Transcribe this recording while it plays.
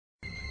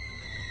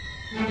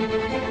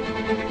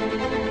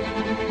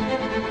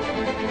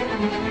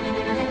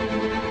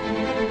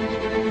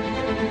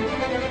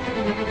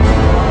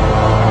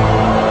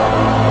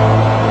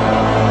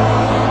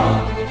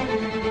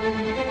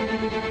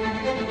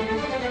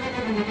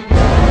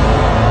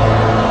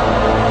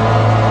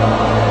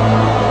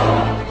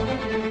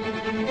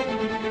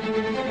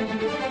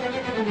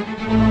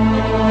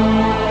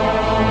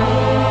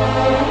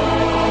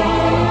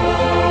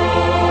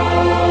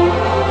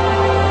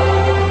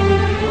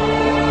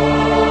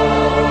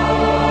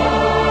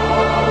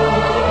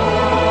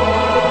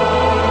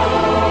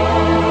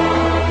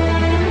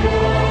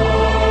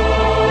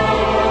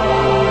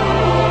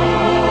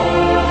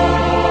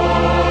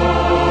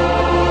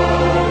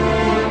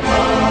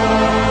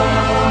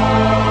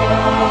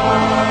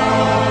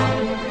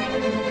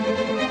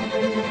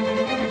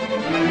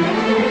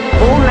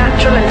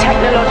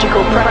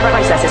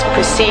Processes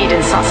proceed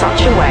in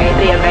such a way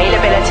the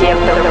availability of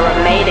the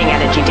remaining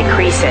energy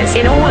decreases.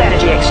 In all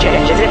energy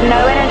exchanges, if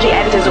no energy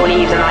enters or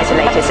leaves an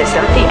isolated system,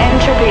 the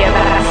entropy of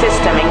that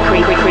system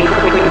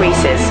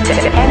increases.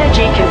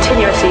 Energy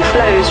continuously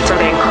flows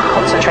from being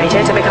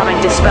concentrated to becoming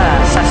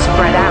dispersed,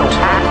 spread out,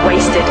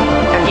 wasted,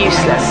 and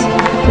useless.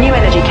 New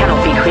energy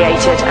cannot be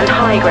created, and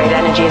high-grade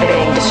energy is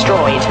being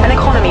destroyed. An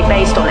economy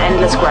based on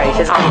endless growth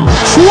is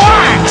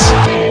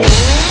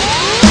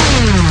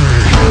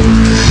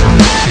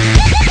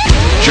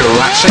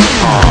Jurassic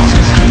Park.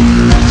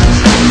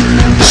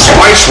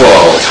 Spice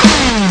World.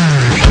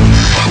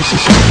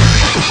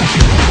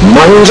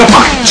 Mine's a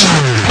pint.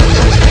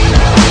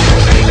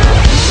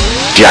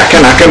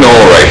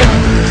 Jackanakanori.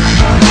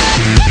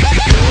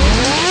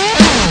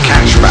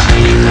 Cashback.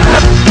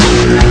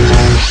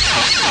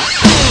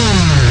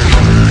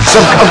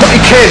 I've got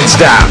your kids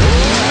down.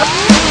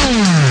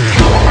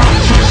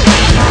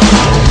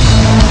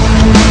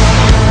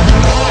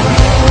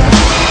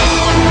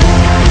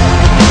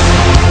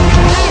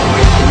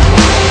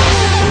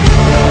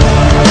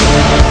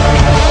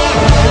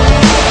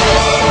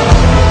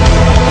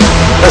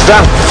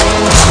 Done!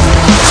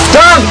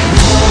 Done!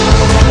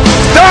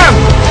 Done!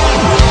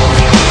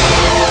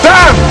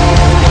 Done!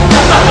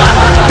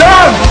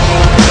 Done!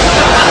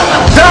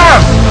 Done!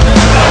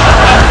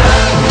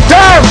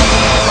 Done!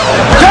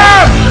 Done!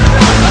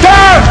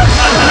 Done! Done!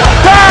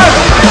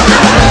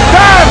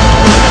 Done!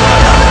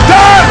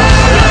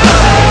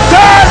 Done!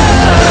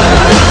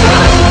 Done!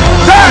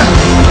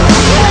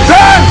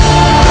 Done! Done!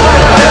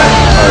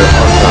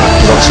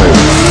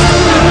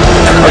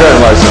 I don't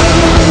know.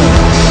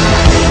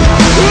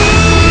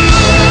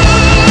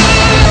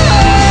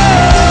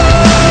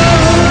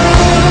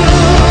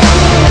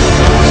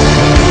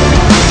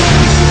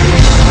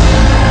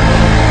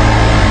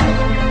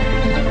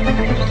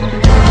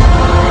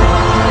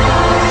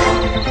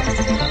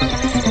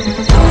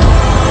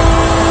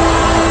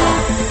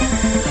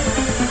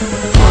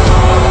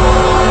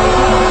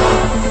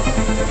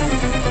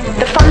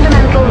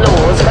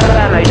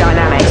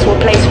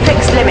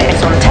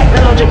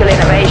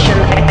 Innovation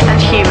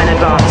and human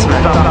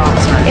advancement.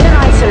 In an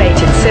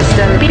isolated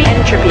system,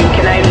 entropy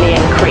can only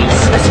increase.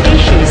 A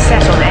species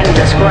set on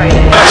endless growth.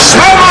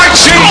 Smell my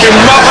chicken,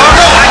 mother!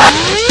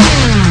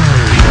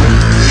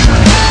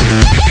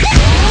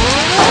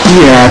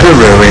 Yeah, the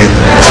ruin.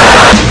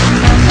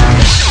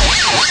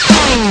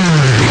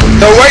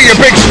 No way, you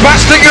big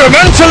spastic, you're a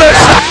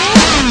mentalist!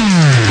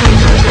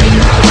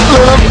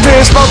 Look,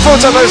 pierce my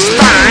foot on a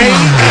stake!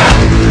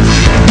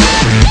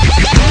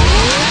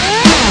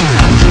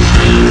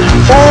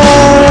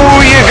 Oh,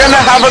 you're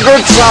gonna have a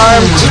good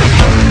time.